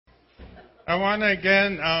I want to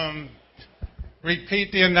again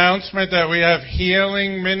repeat the announcement that we have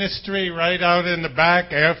healing ministry right out in the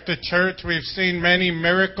back after church. We've seen many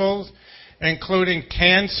miracles, including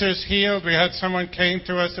cancers healed. We had someone came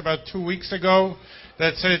to us about 2 weeks ago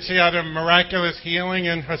that said she had a miraculous healing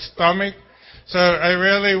in her stomach. So I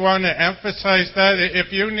really want to emphasize that.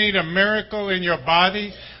 If you need a miracle in your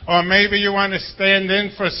body, or maybe you want to stand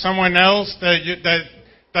in for someone else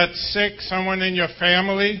that's sick, someone in your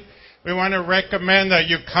family, we want to recommend that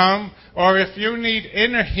you come. Or if you need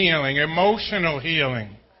inner healing, emotional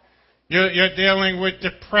healing, you're dealing with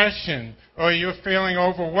depression, or you're feeling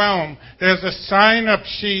overwhelmed, there's a sign-up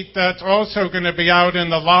sheet that's also going to be out in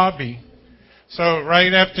the lobby. So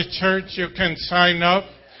right after church, you can sign up.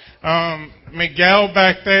 Miguel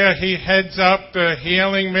back there, he heads up the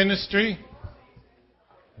healing ministry.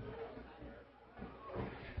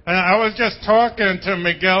 And I was just talking to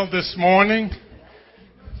Miguel this morning.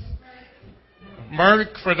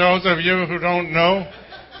 Merck, for those of you who don't know.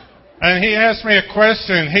 And he asked me a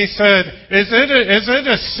question. He said, is it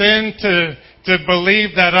a sin to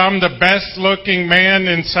believe that I'm the best looking man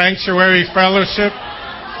in Sanctuary Fellowship?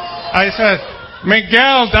 I said,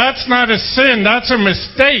 Miguel, that's not a sin, that's a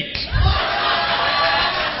mistake.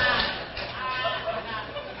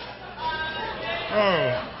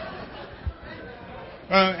 Oh.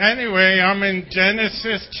 Well, anyway, I'm in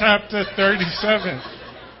Genesis chapter 37.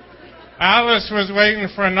 Alice was waiting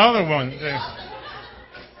for another one.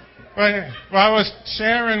 Well, I was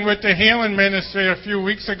sharing with the healing ministry a few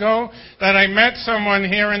weeks ago that I met someone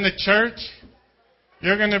here in the church.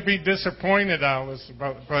 You're going to be disappointed, Alice,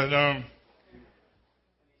 but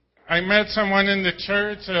I met someone in the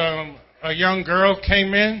church. A young girl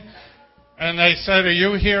came in, and I said, "Are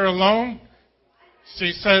you here alone?"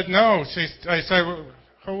 She said, "No." I said,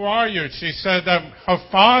 "Who are you?" She said that her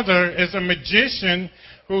father is a magician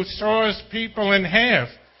who saws people in half.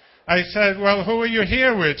 I said, "Well, who are you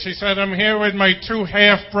here with?" She said, "I'm here with my 2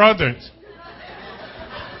 half-brothers."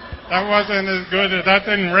 That wasn't as good as, that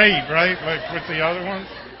didn't rate, right? Like with the other ones?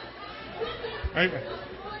 Right?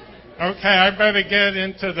 Okay, I better get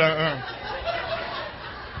into the...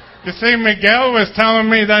 You see, Miguel was telling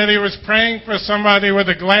me that he was praying for somebody with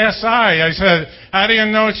a glass eye. I said, "How do you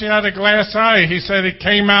know she had a glass eye?" He said, "It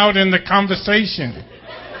came out in the conversation."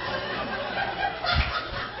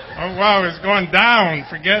 Oh, wow, it's going down.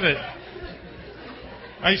 Forget it.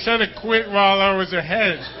 I should have quit while I was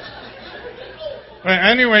ahead. But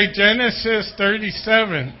anyway, Genesis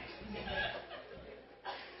 37.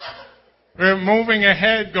 We're moving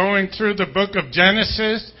ahead, going through the book of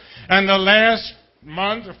Genesis. And the last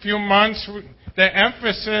month, a few months, the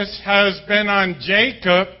emphasis has been on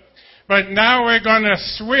Jacob. But now we're going to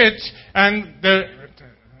switch, and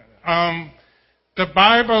the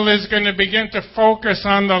Bible is going to begin to focus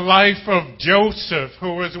on the life of Joseph,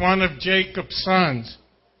 who was one of Jacob's sons.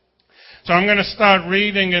 So I'm going to start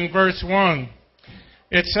reading in verse 1.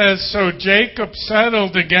 It says, "So Jacob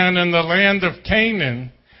settled again in the land of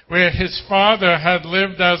Canaan, where his father had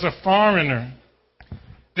lived as a foreigner.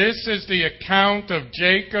 This is the account of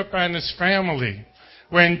Jacob and his family.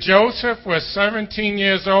 When Joseph was 17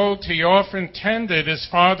 years old, he often tended his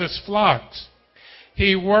father's flocks.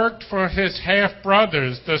 He worked for his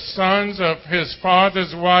half-brothers, the sons of his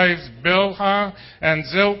father's wives Bilhah and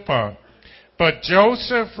Zilpah. But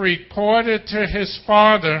Joseph reported to his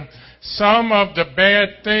father some of the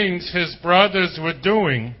bad things his brothers were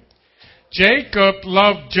doing. Jacob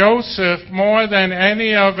loved Joseph more than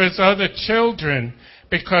any of his other children,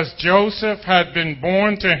 because Joseph had been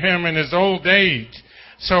born to him in his old age.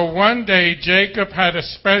 So one day Jacob had a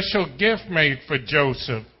special gift made for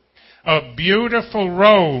Joseph, a beautiful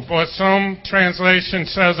robe, or some translation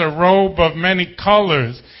says a robe of many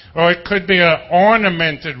colors, or it could be an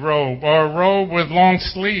ornamented robe, or a robe with long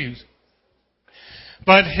sleeves.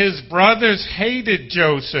 But his brothers hated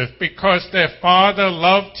Joseph because their father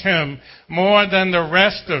loved him more than the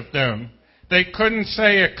rest of them. They couldn't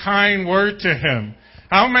say a kind word to him.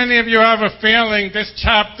 How many of you have a feeling this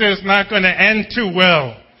chapter is not going to end too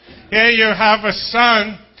well? Here you have a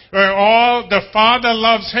son where the father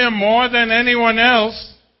loves him more than anyone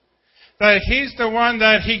else, that he's the one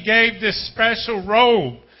that he gave this special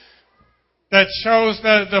robe that shows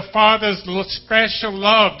the father's special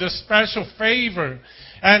love, the special favor.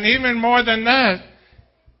 And even more than that,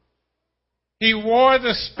 he wore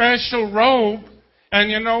the special robe,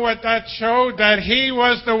 and you know what that showed? That he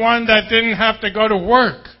was the one that didn't have to go to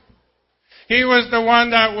work. He was the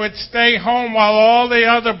one that would stay home while all the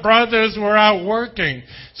other brothers were out working.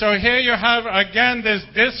 So here you have, again, this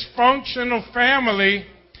dysfunctional family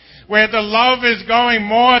where the love is going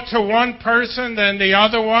more to one person than the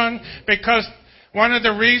other one, because one of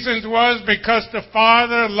the reasons was because the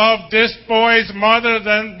father loved this boy's mother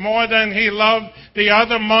more than he loved the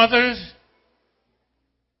other mothers?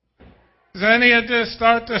 Does any of this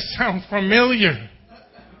start to sound familiar?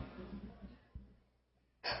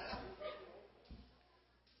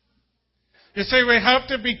 You see, we have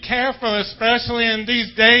to be careful, especially in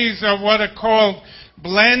these days of what are called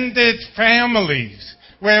blended families,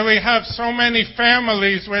 where we have so many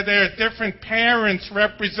families where there are different parents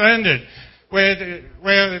represented, where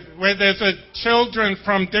there's children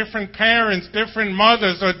from different parents, different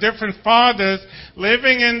mothers, or different fathers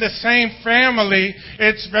living in the same family.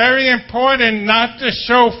 It's very important not to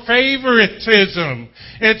show favoritism.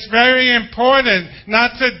 It's very important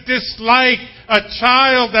not to dislike a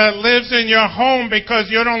child that lives in your home because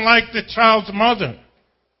you don't like the child's mother.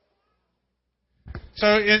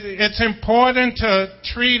 So it's important to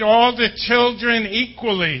treat all the children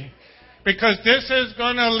equally, because this is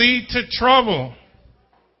going to lead to trouble.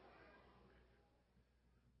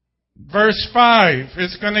 Verse 5,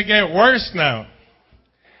 it's going to get worse now.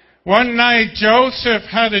 One night Joseph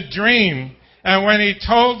had a dream, and when he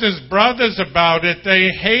told his brothers about it, they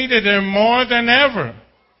hated him more than ever.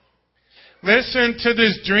 Listen to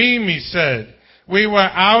this dream, he said. We were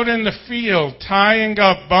out in the field tying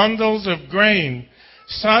up bundles of grain.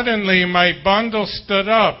 Suddenly my bundle stood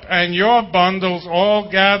up, and your bundles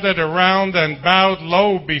all gathered around and bowed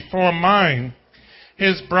low before mine.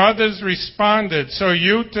 His brothers responded, so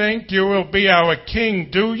you think you will be our king,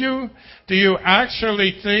 do you? Do you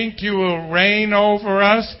actually think you will reign over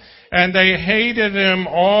us? And they hated him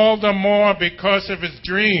all the more because of his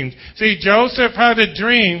dreams. See, Joseph had a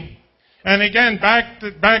dream. And again,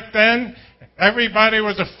 back then, everybody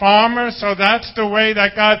was a farmer, so that's the way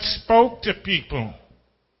that God spoke to people.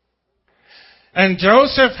 And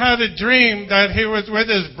Joseph had a dream that he was with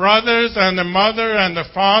his brothers and the mother and the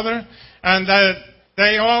father, and that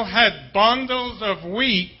they all had bundles of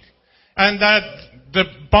wheat, and that the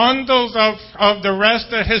bundles of the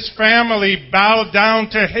rest of his family bowed down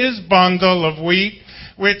to his bundle of wheat,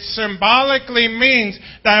 which symbolically means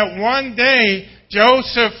that one day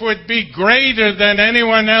Joseph would be greater than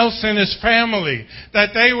anyone else in his family, that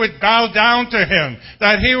they would bow down to him,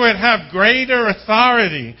 that he would have greater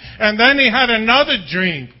authority. And then he had another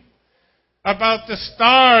dream about the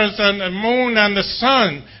stars and the moon and the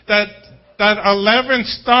sun, that 11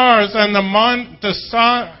 stars and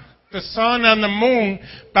the sun and the moon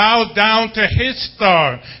bowed down to his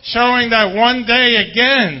star, showing that one day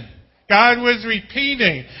again, God was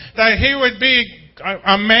repeating that he would be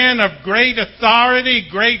a man of great authority,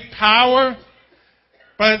 great power.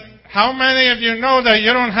 But how many of you know that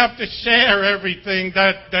you don't have to share everything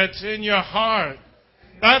that's in your heart?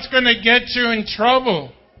 That's going to get you in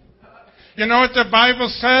trouble. You know what the Bible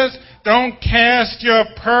says? Don't cast your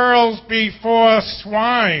pearls before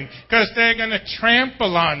swine, because they're going to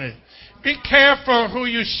trample on it. Be careful who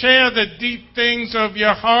you share the deep things of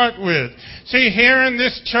your heart with. See, here in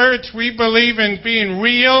this church, we believe in being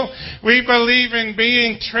real. We believe in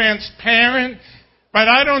being transparent. But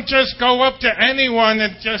I don't just go up to anyone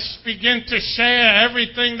and just begin to share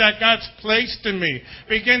everything that God's placed in me.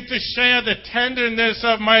 Begin to share the tenderness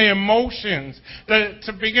of my emotions.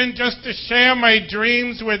 To begin just to share my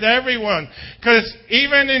dreams with everyone. Because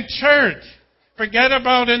even in church, forget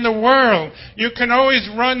about in the world, you can always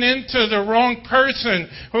run into the wrong person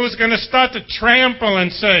who's going to start to trample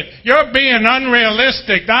and say, you're being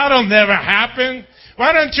unrealistic. That'll never happen.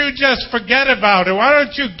 Why don't you just forget about it? Why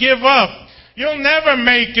don't you give up? You'll never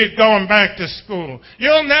make it going back to school.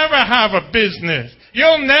 You'll never have a business.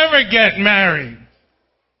 You'll never get married.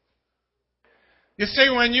 You see,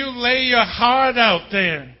 when you lay your heart out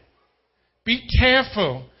there, be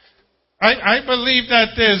careful. I believe that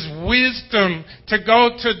there's wisdom to go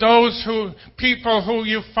to those people who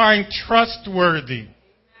you find trustworthy.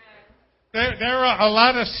 There are a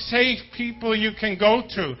lot of safe people you can go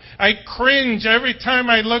to. I cringe every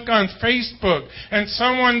time I look on Facebook and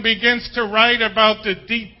someone begins to write about the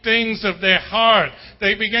deep things of their heart.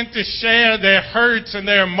 They begin to share their hurts and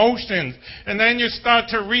their emotions. And then you start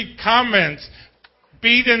to read comments,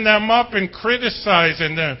 beating them up and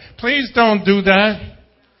criticizing them. Please don't do that.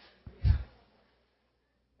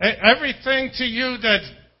 Everything to you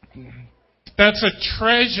that's a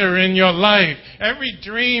treasure in your life, every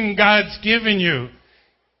dream God's given you,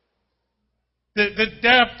 the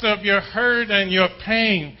depth of your hurt and your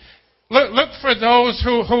pain. Look for those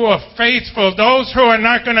who are faithful, those who are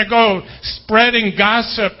not going to go spreading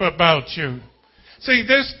gossip about you. See,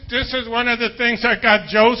 this is one of the things that got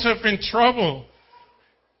Joseph in trouble.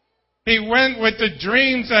 He went with the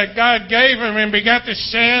dreams that God gave him and began to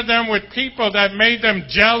share them with people that made them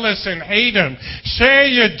jealous and hate him. Share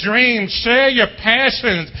your dreams, share your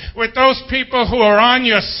passions with those people who are on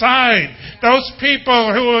your side. Those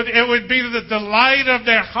people who it would be the delight of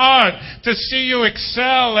their heart to see you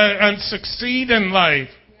excel and succeed in life.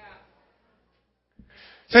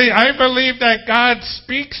 See, I believe that God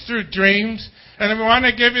speaks through dreams, and we want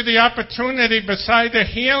to give you the opportunity beside the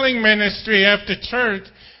healing ministry after church.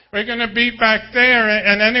 We're going to be back there,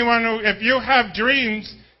 and anyone who, if you have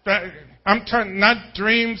dreams, not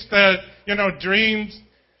dreams that, dreams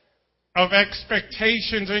of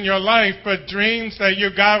expectations in your life, but dreams that you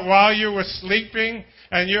got while you were sleeping,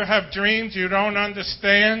 and you have dreams you don't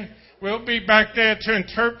understand, we'll be back there to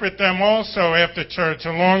interpret them also after church,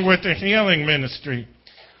 along with the healing ministry.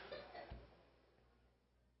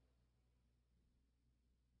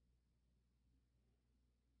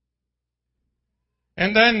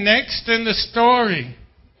 And then next in the story,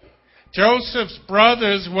 Joseph's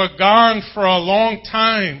brothers were gone for a long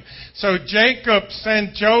time. So Jacob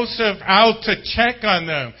sent Joseph out to check on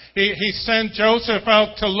them. He sent Joseph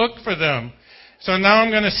out to look for them. So now I'm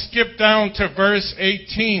going to skip down to verse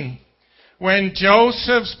 18. When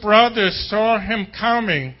Joseph's brothers saw him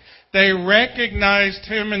coming, they recognized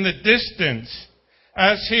him in the distance.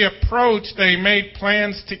 As he approached, they made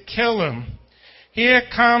plans to kill him. Here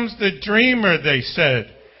comes the dreamer, they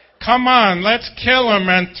said. Come on, let's kill him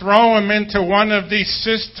and throw him into one of these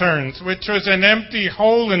cisterns, which was an empty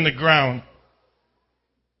hole in the ground.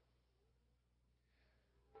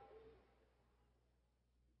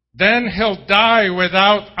 Then he'll die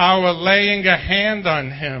without our laying a hand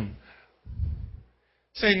on him.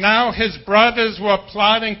 See, now his brothers were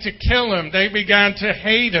plotting to kill him. They began to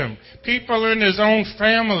hate him. People in his own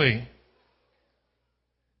family.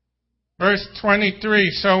 Verse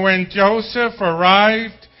 23, so when Joseph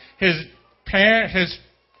arrived, his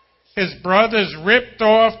brothers ripped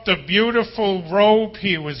off the beautiful robe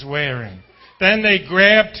he was wearing. Then they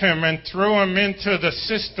grabbed him and threw him into the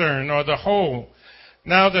cistern or the hole.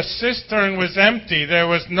 Now the cistern was empty. There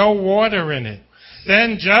was no water in it.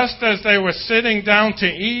 Then just as they were sitting down to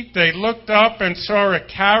eat, they looked up and saw a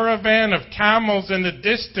caravan of camels in the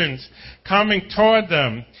distance coming toward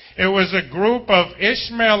them. It was a group of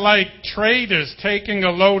Ishmaelite traders taking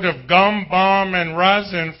a load of gum, balm, and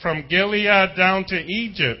rosin from Gilead down to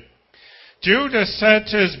Egypt. Judah said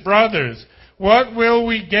to his brothers, what will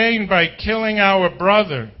we gain by killing our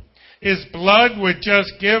brother? His blood would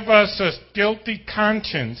just give us a guilty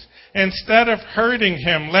conscience. Instead of hurting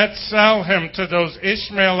him, let's sell him to those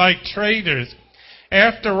Ishmaelite traders.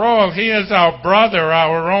 After all, he is our brother,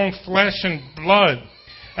 our own flesh and blood.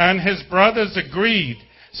 And his brothers agreed.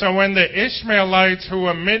 So when the Ishmaelites, who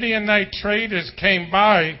were Midianite traders, came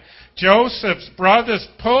by, Joseph's brothers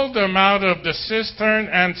pulled him out of the cistern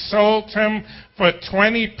and sold him for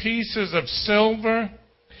 20 pieces of silver.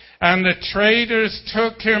 And the traders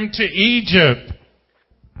took him to Egypt.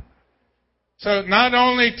 So not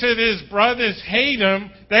only did his brothers hate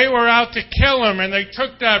him, they were out to kill him, and they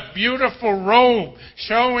took that beautiful robe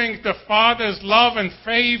showing the father's love and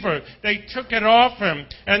favor. They took it off him,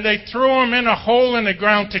 and they threw him in a hole in the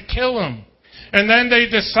ground to kill him. And then they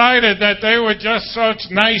decided that they were just such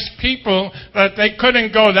nice people that they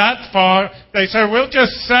couldn't go that far. They said, we'll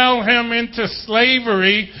just sell him into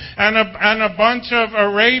slavery. And a bunch of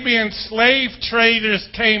Arabian slave traders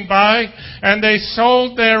came by, and they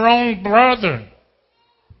sold their own brother.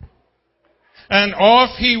 And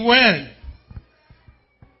off he went.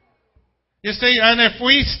 You see, and if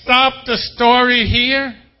we stop the story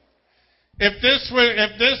here, if this was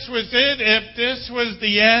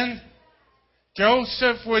the end,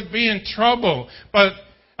 Joseph would be in trouble. But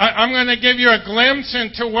I'm going to give you a glimpse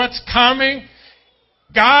into what's coming.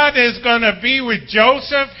 God is going to be with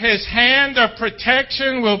Joseph. His hand of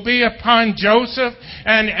protection will be upon Joseph.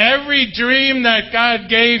 And every dream that God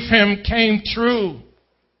gave him came true.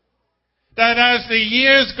 That as the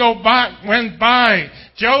years went by,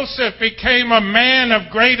 Joseph became a man of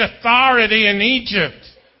great authority in Egypt.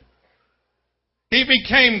 He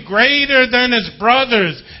became greater than his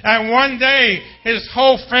brothers. And one day, his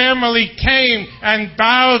whole family came and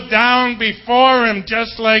bowed down before him,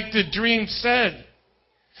 just like the dream said.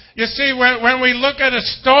 You see, when we look at a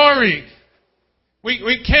story,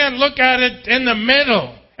 we can't look at it in the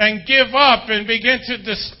middle and give up and begin to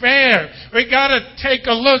despair. We got to take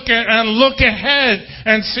a look and look ahead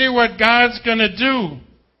and see what God's going to do.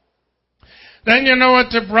 Then you know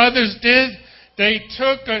what the brothers did? They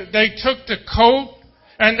took the coat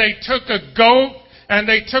and they took a goat and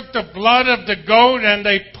they took the blood of the goat and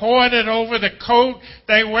they poured it over the coat.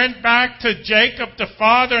 They went back to Jacob the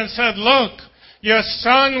father and said, look, your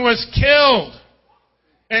son was killed.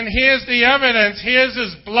 And here's the evidence. Here's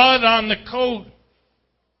his blood on the coat.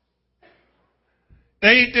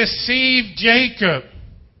 They deceived Jacob.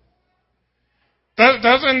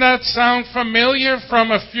 Doesn't that sound familiar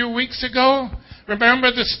from a few weeks ago? Remember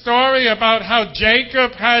the story about how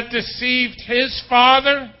Jacob had deceived his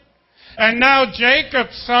father? And now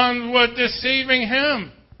Jacob's sons were deceiving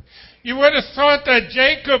him. You would have thought that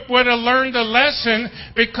Jacob would have learned a lesson,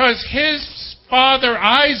 because his father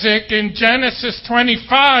Isaac in Genesis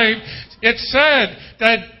 25, it said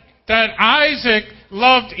that Isaac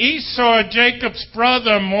loved Esau, Jacob's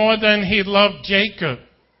brother, more than he loved Jacob.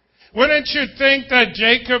 Wouldn't you think that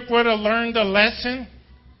Jacob would have learned a lesson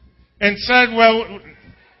and said, well,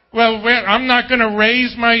 I'm not going to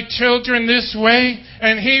raise my children this way?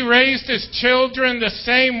 And he raised his children the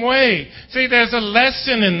same way. See, there's a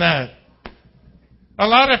lesson in that. A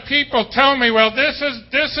lot of people tell me, well, this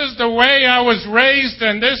is the way I was raised,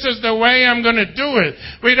 and this is the way I'm going to do it.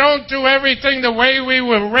 We don't do everything the way we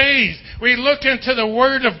were raised. We look into the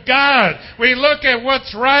Word of God. We look at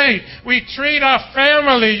what's right. We treat our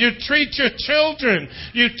family. You treat your children.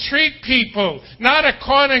 You treat people, not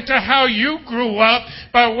according to how you grew up,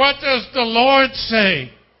 but what does the Lord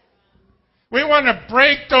say? We want to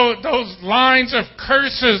break those lines of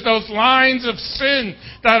curses, those lines of sin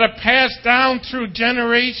that are passed down through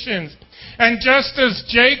generations. And just as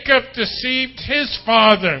Jacob deceived his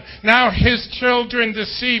father, now his children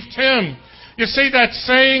deceived him. You see, that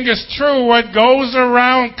saying is true. What goes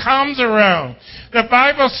around comes around. The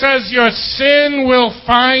Bible says your sin will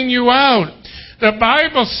find you out. The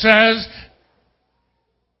Bible says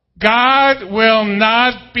God will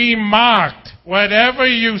not be mocked. Whatever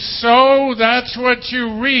you sow, that's what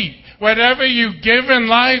you reap. Whatever you give in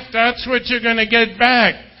life, that's what you're going to get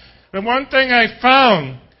back. The one thing I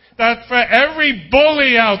found, that for every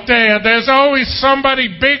bully out there, there's always somebody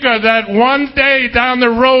bigger that one day down the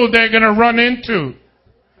road they're going to run into.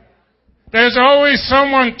 There's always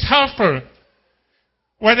someone tougher.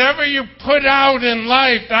 Whatever you put out in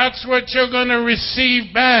life, that's what you're going to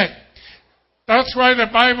receive back. That's why the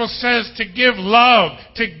Bible says to give love,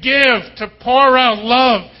 to pour out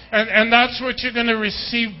love, and that's what you're going to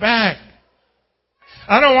receive back.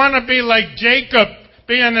 I don't want to be like Jacob,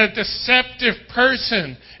 being a deceptive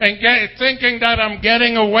person and thinking that I'm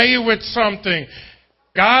getting away with something.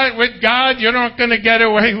 With God, you're not going to get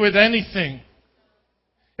away with anything.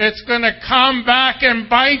 It's going to come back and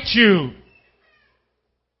bite you.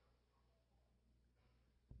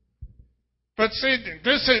 But see,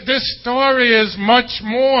 this story is much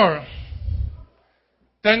more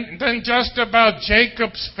than just about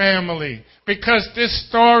Jacob's family. Because this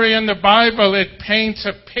story in the Bible, it paints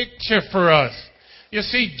a picture for us. You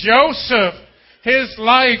see, Joseph, his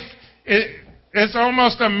life is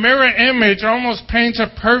almost a mirror image, almost paints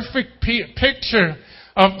a perfect picture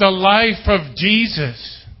of the life of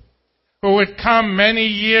Jesus, who would come many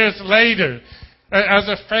years later. As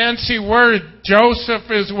a fancy word,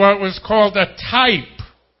 Joseph is what was called a type.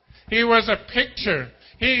 He was a picture.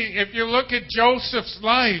 If you look at Joseph's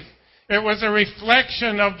life, it was a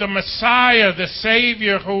reflection of the Messiah, the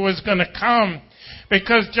Savior who was going to come.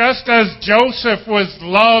 Because just as Joseph was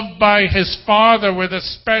loved by his father with a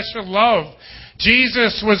special love,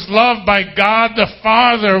 Jesus was loved by God the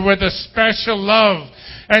Father with a special love.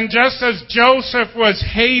 And just as Joseph was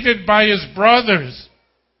hated by his brothers,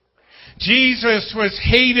 Jesus was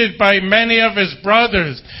hated by many of his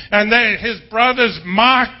brothers, and his brothers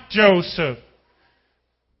mocked Joseph.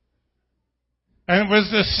 And it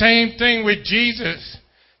was the same thing with Jesus.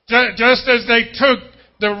 Just as they took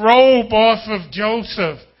the robe off of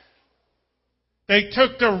Joseph, they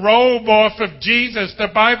took the robe off of Jesus. The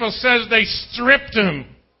Bible says they stripped him.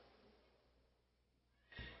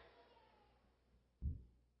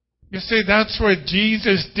 You see, that's what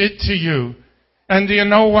Jesus did to you. And do you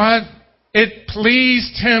know what? It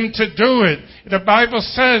pleased him to do it. The Bible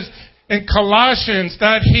says in Colossians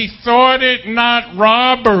that he thought it not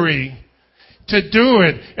robbery to do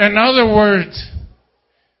it. In other words,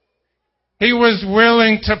 he was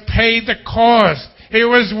willing to pay the cost. He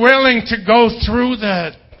was willing to go through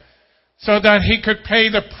that so that he could pay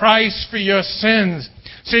the price for your sins.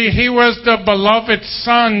 See, he was the beloved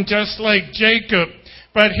son just like Jacob,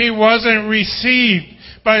 but he wasn't received.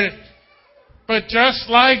 But just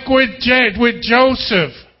like with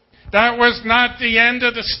Joseph, That was not the end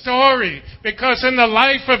of the story, because in the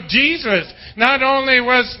life of Jesus, not only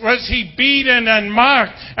was he beaten and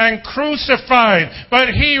mocked and crucified,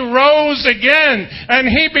 but he rose again and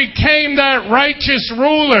he became that righteous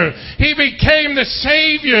ruler. He became the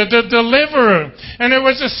Savior, the deliverer. And it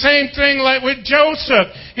was the same thing like with Joseph.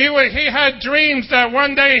 He had dreams that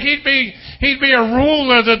one day he'd be a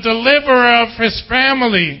ruler, the deliverer of his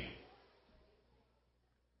family.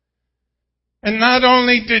 And not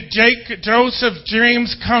only did Joseph's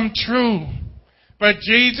dreams come true, but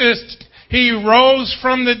Jesus, he rose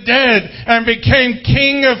from the dead and became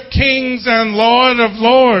King of Kings and Lord of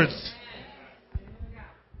Lords.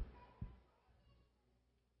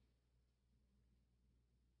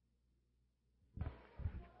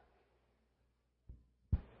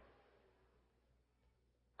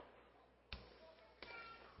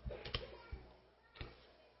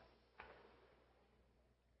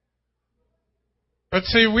 But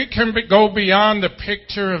see, we can go beyond the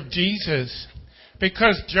picture of Jesus,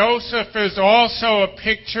 because Joseph is also a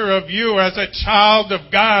picture of you as a child of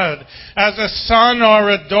God, as a son or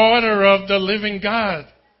a daughter of the living God.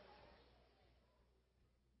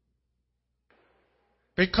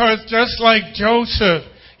 Because just like Joseph,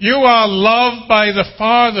 you are loved by the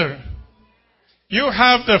Father. You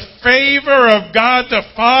have the favor of God the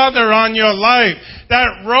Father on your life.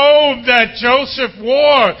 That robe that Joseph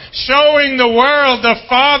wore, showing the world the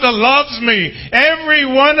Father loves me. Every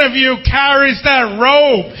one of you carries that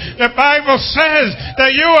robe. The Bible says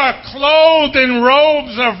that you are clothed in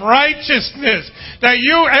robes of righteousness. That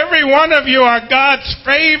every one of you are God's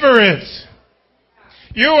favorites.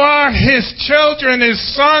 You are His children, His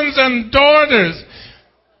sons and daughters.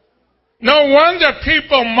 No wonder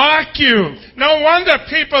people mock you. No wonder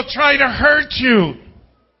people try to hurt you.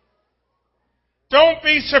 Don't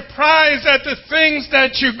be surprised at the things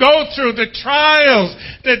that you go through, the trials,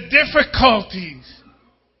 the difficulties.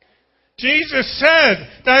 Jesus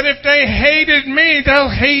said that if they hated me,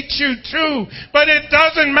 they'll hate you too. But it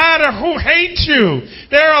doesn't matter who hates you.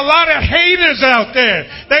 There are a lot of haters out there.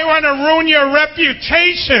 They want to ruin your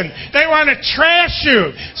reputation. They want to trash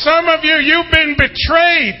you. Some of you, you've been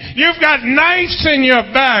betrayed. You've got knives in your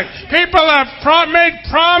back. People have made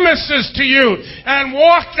promises to you and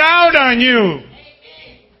walked out on you.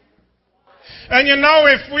 And you know,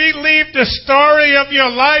 if we leave the story of your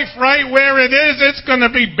life right where it is, it's going to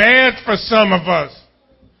be bad for some of us.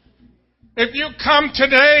 If you come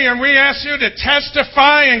today and we ask you to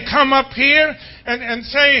testify and come up here and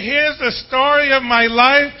say, here's the story of my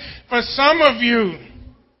life, for some of you,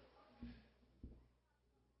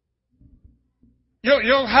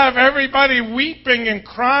 you'll have everybody weeping and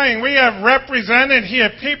crying. We have represented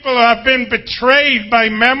here people who have been betrayed by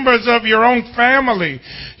members of your own family.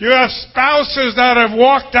 You have spouses that have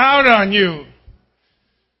walked out on you.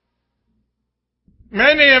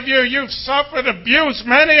 Many of you, you've suffered abuse.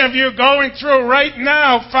 Many of you going through right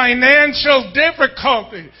now financial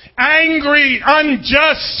difficulty, angry,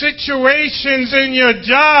 unjust situations in your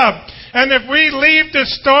job. And if we leave the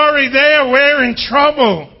story there, we're in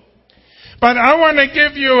trouble. But I want to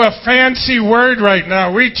give you a fancy word right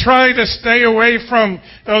now. We try to stay away from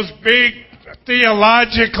those big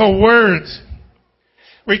theological words.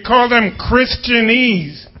 We call them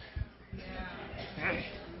Christianese.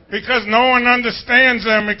 Because no one understands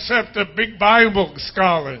them except the big Bible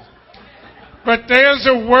scholars. But there's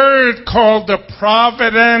a word called the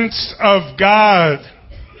providence of God.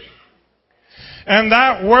 And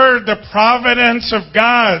that word, the providence of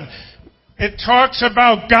God, it talks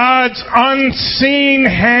about God's unseen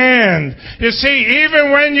hand. You see,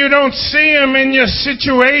 even when you don't see Him in your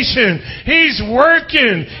situation, He's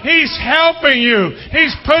working. He's helping you.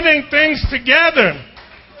 He's putting things together.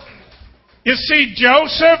 You see,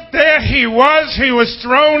 Joseph, there he was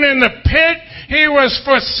thrown in the pit. He was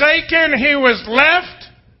forsaken. He was left.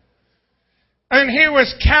 And he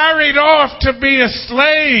was carried off to be a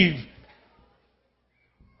slave.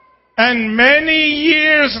 And many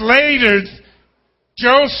years later,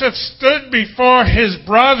 Joseph stood before his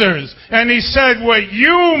brothers and he said, what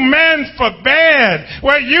you meant for bad,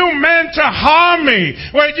 what you meant to harm me,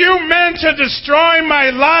 what you meant to destroy my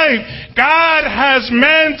life, God has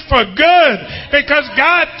meant for good, because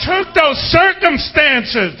God took those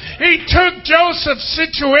circumstances. He took Joseph's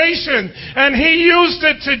situation and He used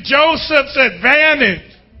it to Joseph's advantage.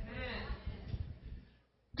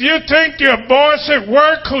 Do you think your boss at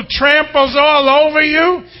work who tramples all over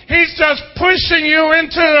you, he's just pushing you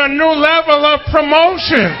into a new level of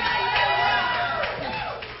promotion?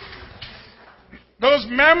 Those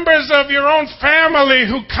members of your own family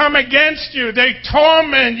who come against you, they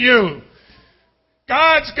torment you.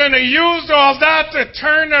 God's going to use all that to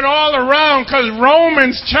turn it all around, because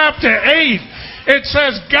Romans chapter 8, it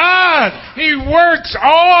says God, He works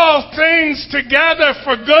all things together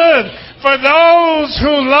for good for those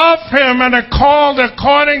who love Him and are called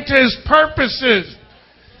according to His purposes.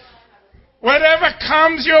 Whatever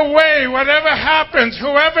comes your way, whatever happens,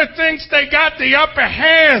 whoever thinks they got the upper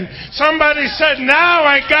hand, somebody said, now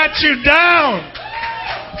I got you down.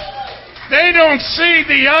 They don't see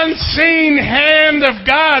the unseen hand of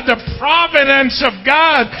God, the providence of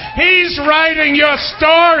God. He's writing your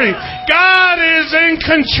story. God is in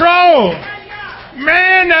control.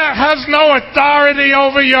 Man has no authority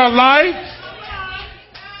over your life.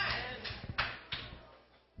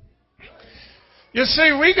 You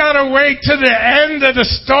see, we got to wait to the end of the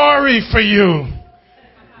story for you.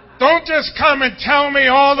 Don't just come and tell me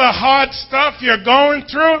all the hard stuff you're going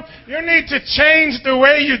through. You need to change the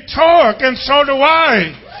way you talk, and so do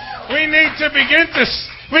I. We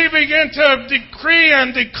begin to decree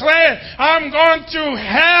and declare, I'm going through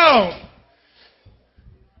hell.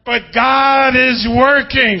 But God is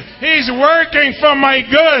working. He's working for my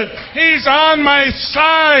good. He's on my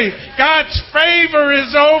side. God's favor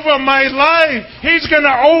is over my life. He's going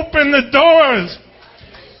to open the doors.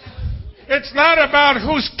 It's not about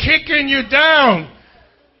who's kicking you down.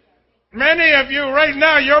 Many of you right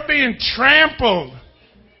now, you're being trampled.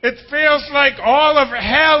 It feels like all of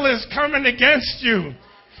hell is coming against you.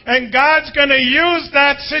 And God's going to use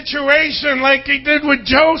that situation like He did with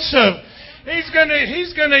Joseph. He's going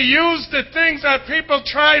to use the things that people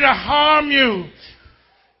try to harm you.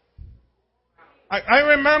 I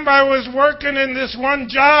remember I was working in this one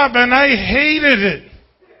job and I hated it.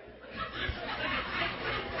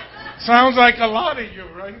 Sounds like a lot of you,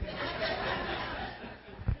 right?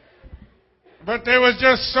 But there was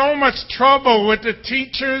just so much trouble with the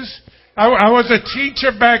teachers. I was a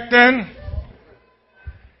teacher back then.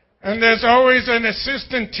 And there's always an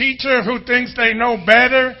assistant teacher who thinks they know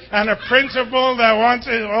better, and a principal that wants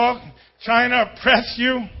it all trying to oppress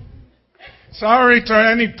you. Sorry to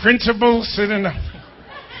any principals sitting there.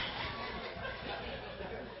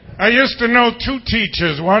 I used to know two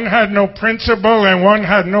teachers. One had no principal and one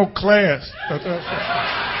had no class.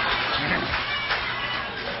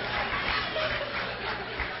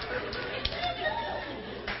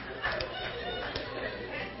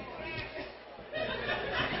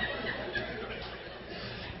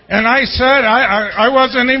 And I said, I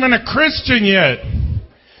wasn't even a Christian yet.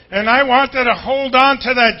 And I wanted to hold on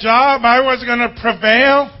to that job. I was going to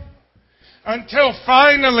prevail. Until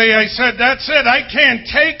finally I said, that's it. I can't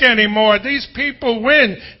take anymore. These people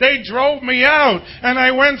win. They drove me out. And I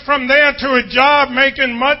went from there to a job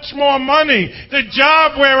making much more money. The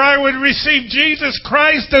job where I would receive Jesus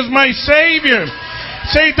Christ as my Savior.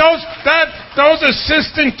 See, those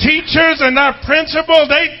assistant teachers and that principal,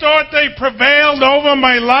 they thought they prevailed over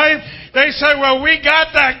my life. They said, well, we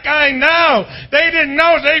got that guy now. They didn't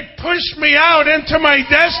know. They pushed me out into my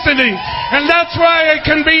destiny. And that's why I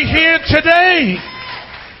can be here today.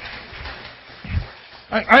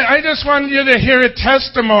 I just wanted you to hear a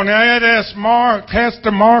testimony. I had asked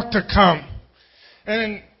Pastor Mark to come.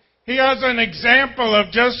 And he has an example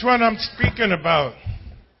of just what I'm speaking about.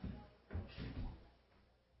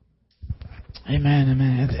 Amen,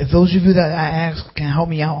 amen. If those of you that I asked can help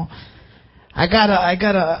me out, I got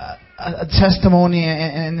a testimony,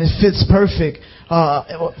 and it fits perfect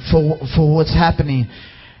for what's happening.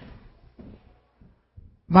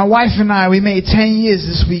 My wife and I, we made 10 years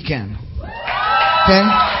this weekend. Okay?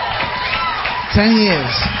 10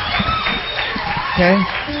 years. Okay?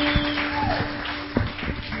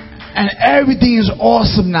 And everything is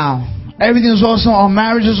awesome now. Everything is awesome. Our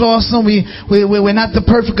marriage is awesome. We're not the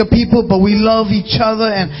perfect of people, but we love each other,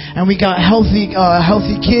 and we got healthy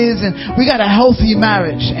kids, and we got a healthy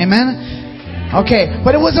marriage. Amen? Okay.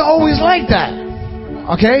 But it wasn't always like that.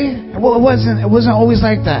 Okay? Well, it wasn't always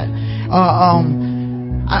like that.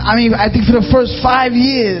 I mean, I think for the first 5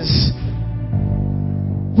 years,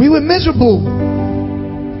 we were miserable.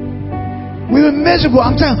 We were miserable.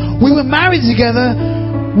 I'm telling you, we were married together.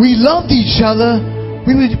 We loved each other.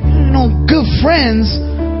 We were, good friends,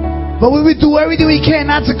 but we would do everything we can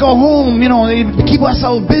not to go home, keep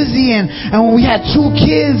ourselves busy, and when we had 2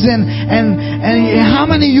 kids, and how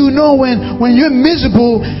many of you know when you're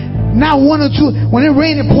miserable, not 1 or 2, when it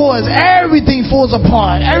rains, it pours, everything falls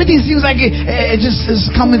apart. Everything seems like it just is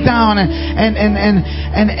coming down, and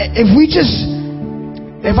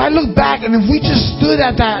if I look back, and if we just stood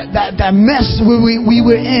at that mess where we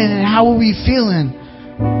were in, and how were we feeling?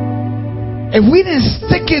 If we didn't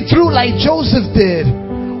stick it through like Joseph did,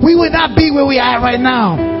 we would not be where we are right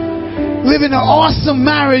now. living an awesome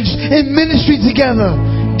marriage in ministry together,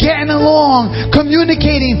 getting along,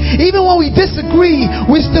 communicating. Even when we disagree,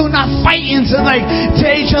 we're still not fighting to like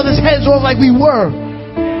tear each other's heads off like we were.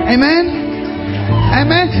 Amen?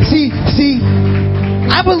 Amen? See,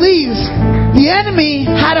 I believe the enemy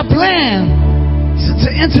had a plan to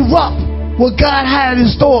interrupt what God had in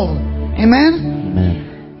store. Amen?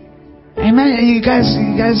 Amen? You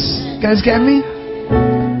guys get me?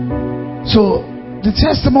 So the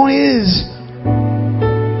testimony is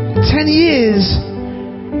 10 years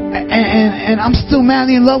and I'm still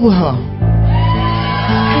madly in love with her.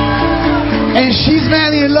 And she's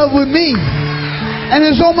madly in love with me. And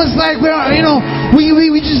it's almost like we're,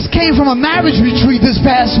 we just came from a marriage retreat this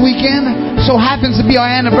past weekend. So happens to be our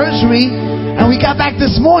anniversary. And we got back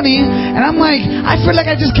this morning. And I'm like, I feel like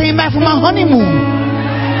I just came back from my honeymoon.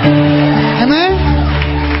 Amen?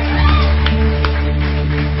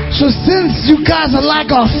 So since you guys are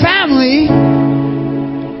like our family,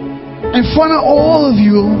 in front of all of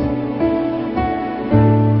you,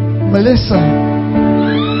 Melissa,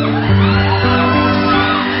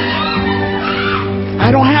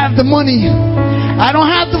 I don't have the money, I don't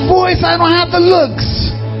have the voice, I don't have the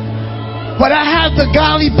looks, but I have the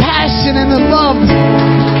godly passion and the love.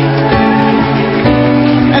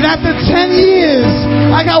 And after 10 years,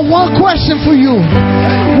 I got one question for you.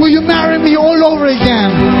 Will you marry me all over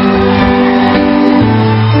again?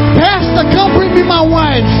 Pastor, come bring me my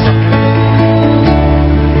wife.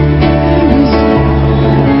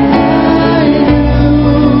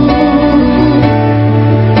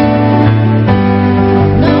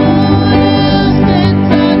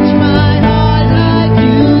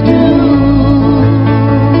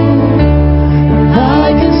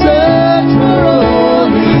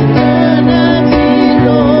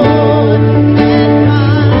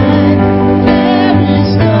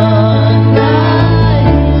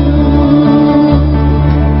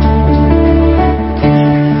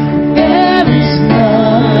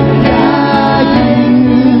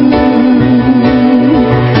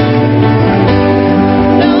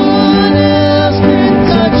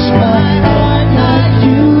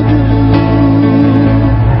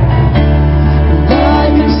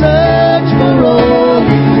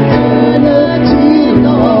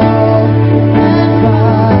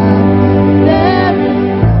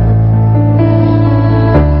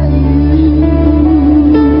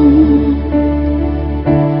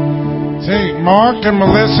 And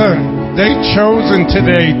Melissa, they chosen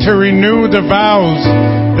today to renew the vows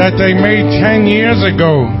that they made 10 years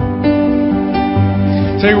ago.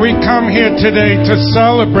 See, we come here today to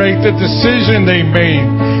celebrate the decision they made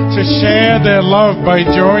to share their love by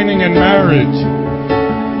joining in marriage.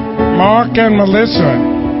 Mark and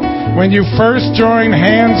Melissa, when you first joined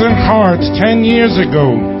hands and hearts 10 years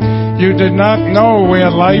ago, you did not know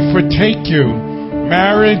where life would take you.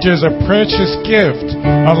 Marriage is a precious gift,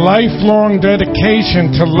 a lifelong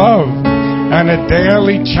dedication to love, and a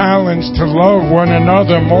daily challenge to love one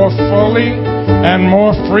another more fully and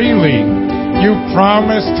more freely. You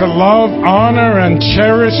promise to love, honor, and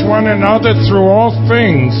cherish one another through all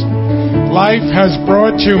things. Life has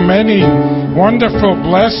brought you many wonderful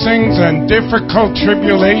blessings and difficult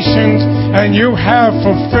tribulations, and you have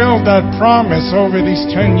fulfilled that promise over these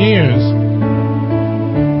 10 years.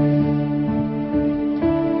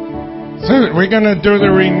 So we're going to do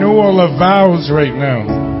the renewal of vows right now.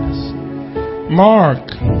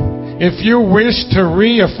 Mark, if you wish to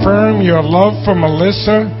reaffirm your love for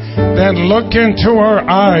Melissa, then look into her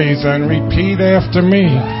eyes and repeat after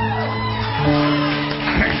me.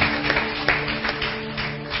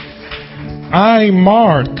 I,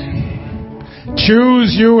 Mark,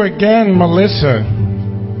 choose you again, Melissa,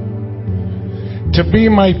 to be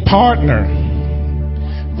my partner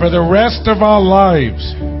for the rest of our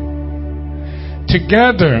lives.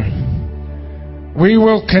 Together, we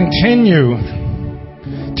will continue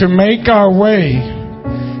to make our way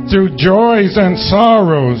through joys and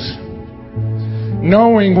sorrows,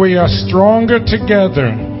 knowing we are stronger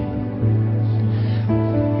together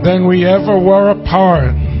than we ever were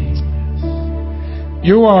apart.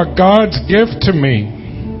 You are God's gift to me,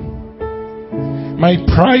 my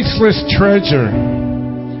priceless treasure,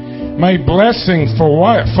 my blessing for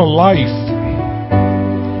life.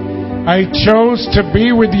 I chose to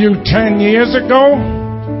be with you 10 years ago,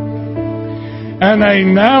 and I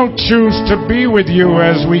now choose to be with you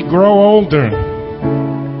as we grow older.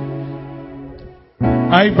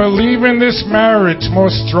 I believe in this marriage more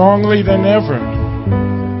strongly than ever.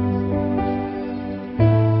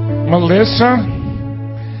 Melissa,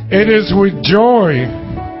 it is with joy,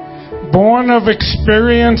 born of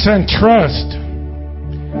experience and trust,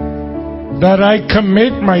 that I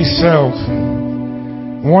commit myself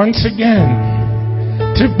once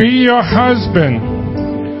again to be your husband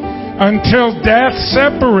until death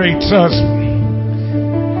separates us.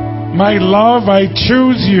 My love, I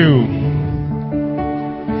choose you.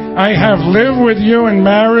 I have lived with you in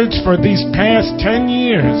marriage for these past 10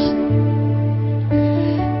 years.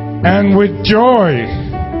 And with joy,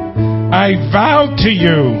 I vow to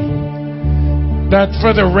you that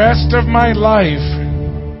for the rest of my life,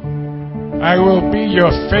 I will be your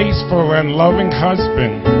faithful and loving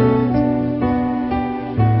husband.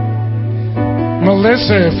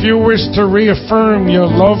 Melissa, if you wish to reaffirm your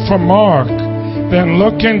love for Mark, then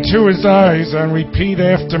look into his eyes and repeat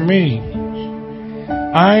after me.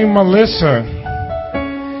 I, Melissa,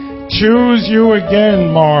 choose you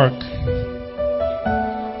again, Mark.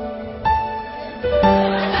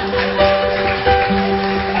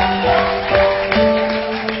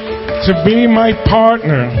 To be my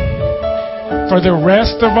partner for the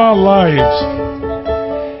rest of our lives.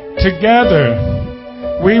 Together,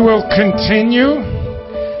 we will continue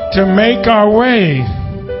to make our way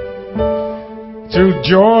through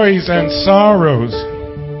joys and sorrows,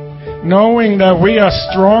 knowing that we are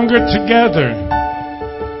stronger together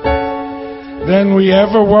than we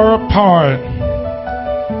ever were apart.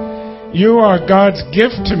 You are God's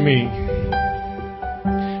gift to me,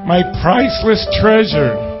 my priceless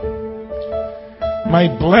treasure, my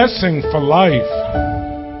blessing for life.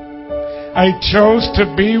 I chose to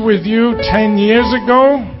be with you 10 years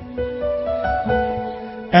ago,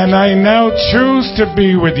 and I now choose to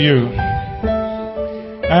be with you.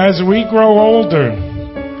 As we grow older,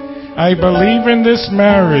 I believe in this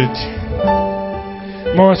marriage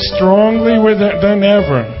more strongly than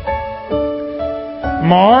ever.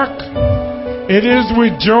 Mark, it is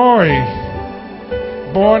with joy,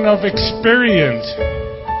 born of experience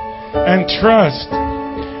and trust,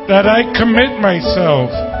 that I commit myself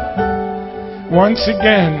once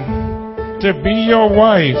again to be your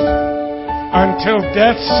wife until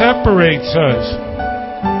death separates us.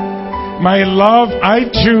 My love, I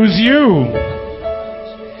choose you.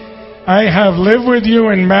 I have lived with you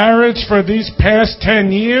in marriage for these past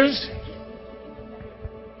 10 years,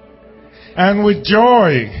 and with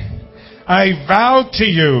joy, I vow to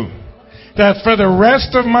you that for the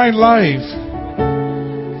rest of my life,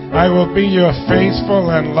 I will be your faithful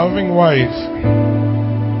and loving wife.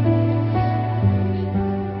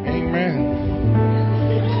 Amen.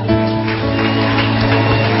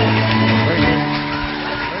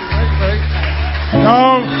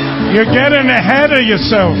 No, you're getting ahead of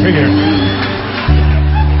yourself here.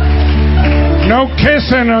 No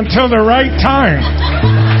kissing until the right time.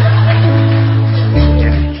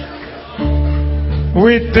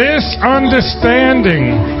 With this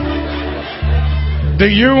understanding, do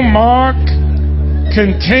you, Mark,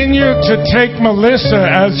 continue to take Melissa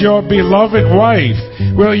as your beloved wife?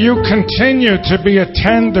 Will you continue to be a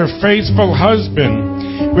tender, faithful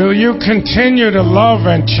husband? Will you continue to love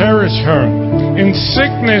and cherish her in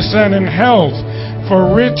sickness and in health,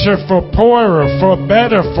 for richer, for poorer, for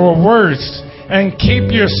better, for worse, and keep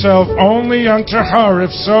yourself only unto her? If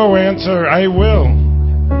so, answer, I will.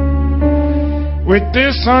 With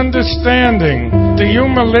this understanding, do you,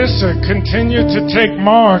 Melissa, continue to take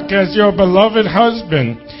Mark as your beloved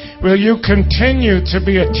husband? Will you continue to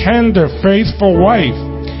be a tender, faithful wife?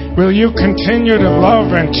 Will you continue to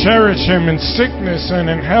love and cherish him in sickness and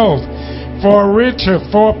in health, for richer,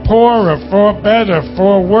 for poorer, for better,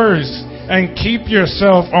 for worse, and keep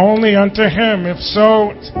yourself only unto him? If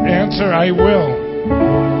so, answer, I will.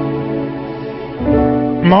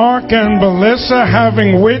 Mark and Melissa,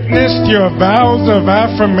 having witnessed your vows of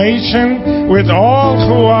affirmation with all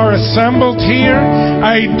who are assembled here,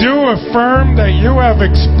 I do affirm that you have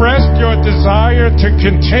expressed your desire to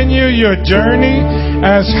continue your journey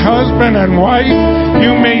as husband and wife.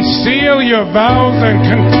 You may seal your vows and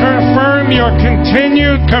confirm your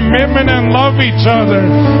continued commitment and love each other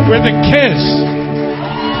with a kiss.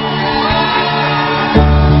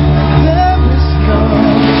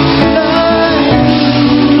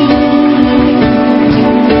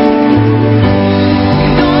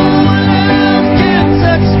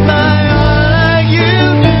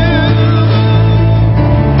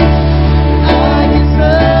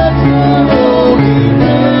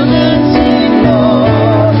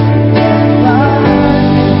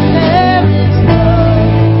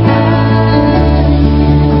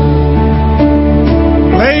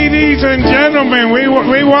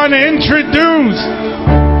 We want to introduce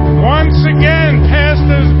once again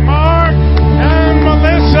Pastors Mark and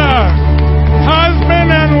Melissa,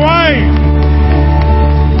 husband and wife.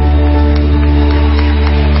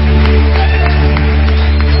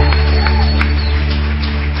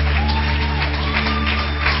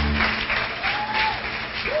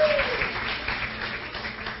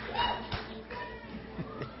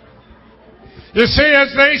 You see, as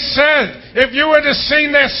they said, if you would have seen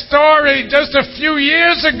their story just a few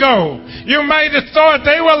years ago, you might have thought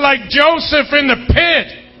they were like Joseph in the pit.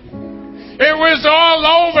 It was all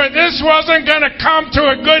over. This wasn't going to come to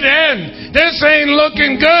a good end. This ain't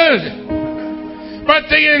looking good. But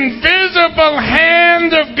the invisible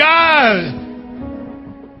hand of God,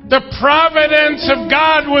 the providence of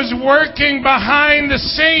God was working behind the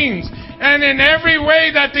scenes. And in every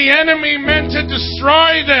way that the enemy meant to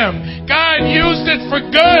destroy them, God used it for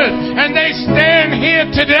good. And they stand here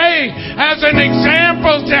today as an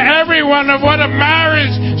example to everyone of what a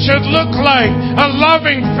marriage should look like. A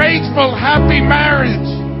loving, faithful, happy marriage.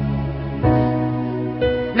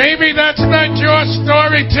 Maybe that's not your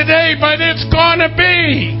story today, but it's gonna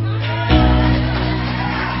be.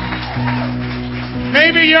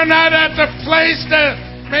 Maybe you're not at the place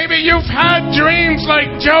that... Maybe you've had dreams like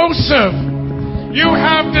Joseph. You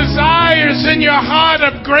have desires in your heart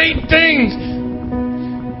of great things.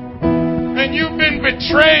 And you've been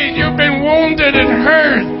betrayed. You've been wounded and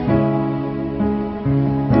hurt.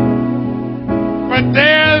 But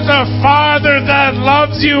there's a Father that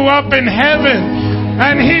loves you up in heaven.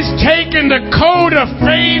 And He's taken the coat of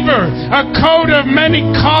favor, a coat of many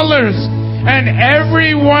colors. And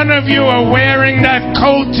every one of you are wearing that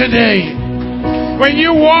coat today. When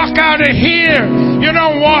you walk out of here, you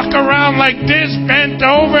don't walk around like this, bent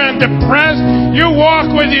over and depressed. You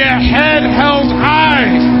walk with your head held high.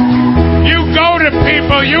 You go to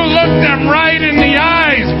people, you look them right in the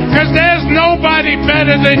eyes, because there's nobody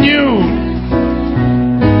better than you.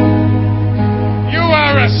 You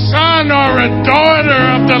are a son or a daughter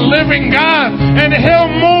of the living God, and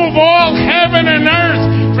He'll move all heaven and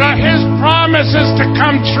earth for His promises to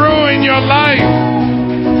come true in your life.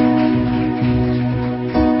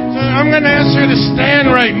 I'm going to ask you to stand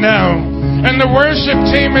right now. And the worship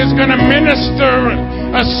team is going to minister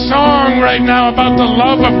a song right now about the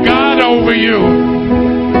love of God over you.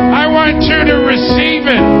 I want you to receive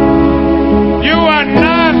it. You are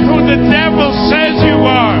not who the devil says you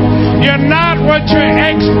are. You're not what your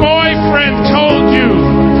ex-boyfriend told you.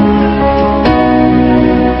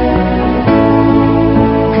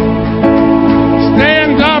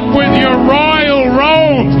 Stand up with your royal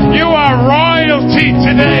robes. You are royalty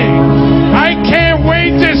today. I can't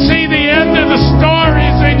wait to see the end of the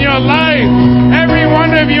stories in your life. Every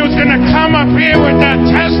one of you is going to come up here with that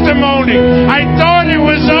testimony.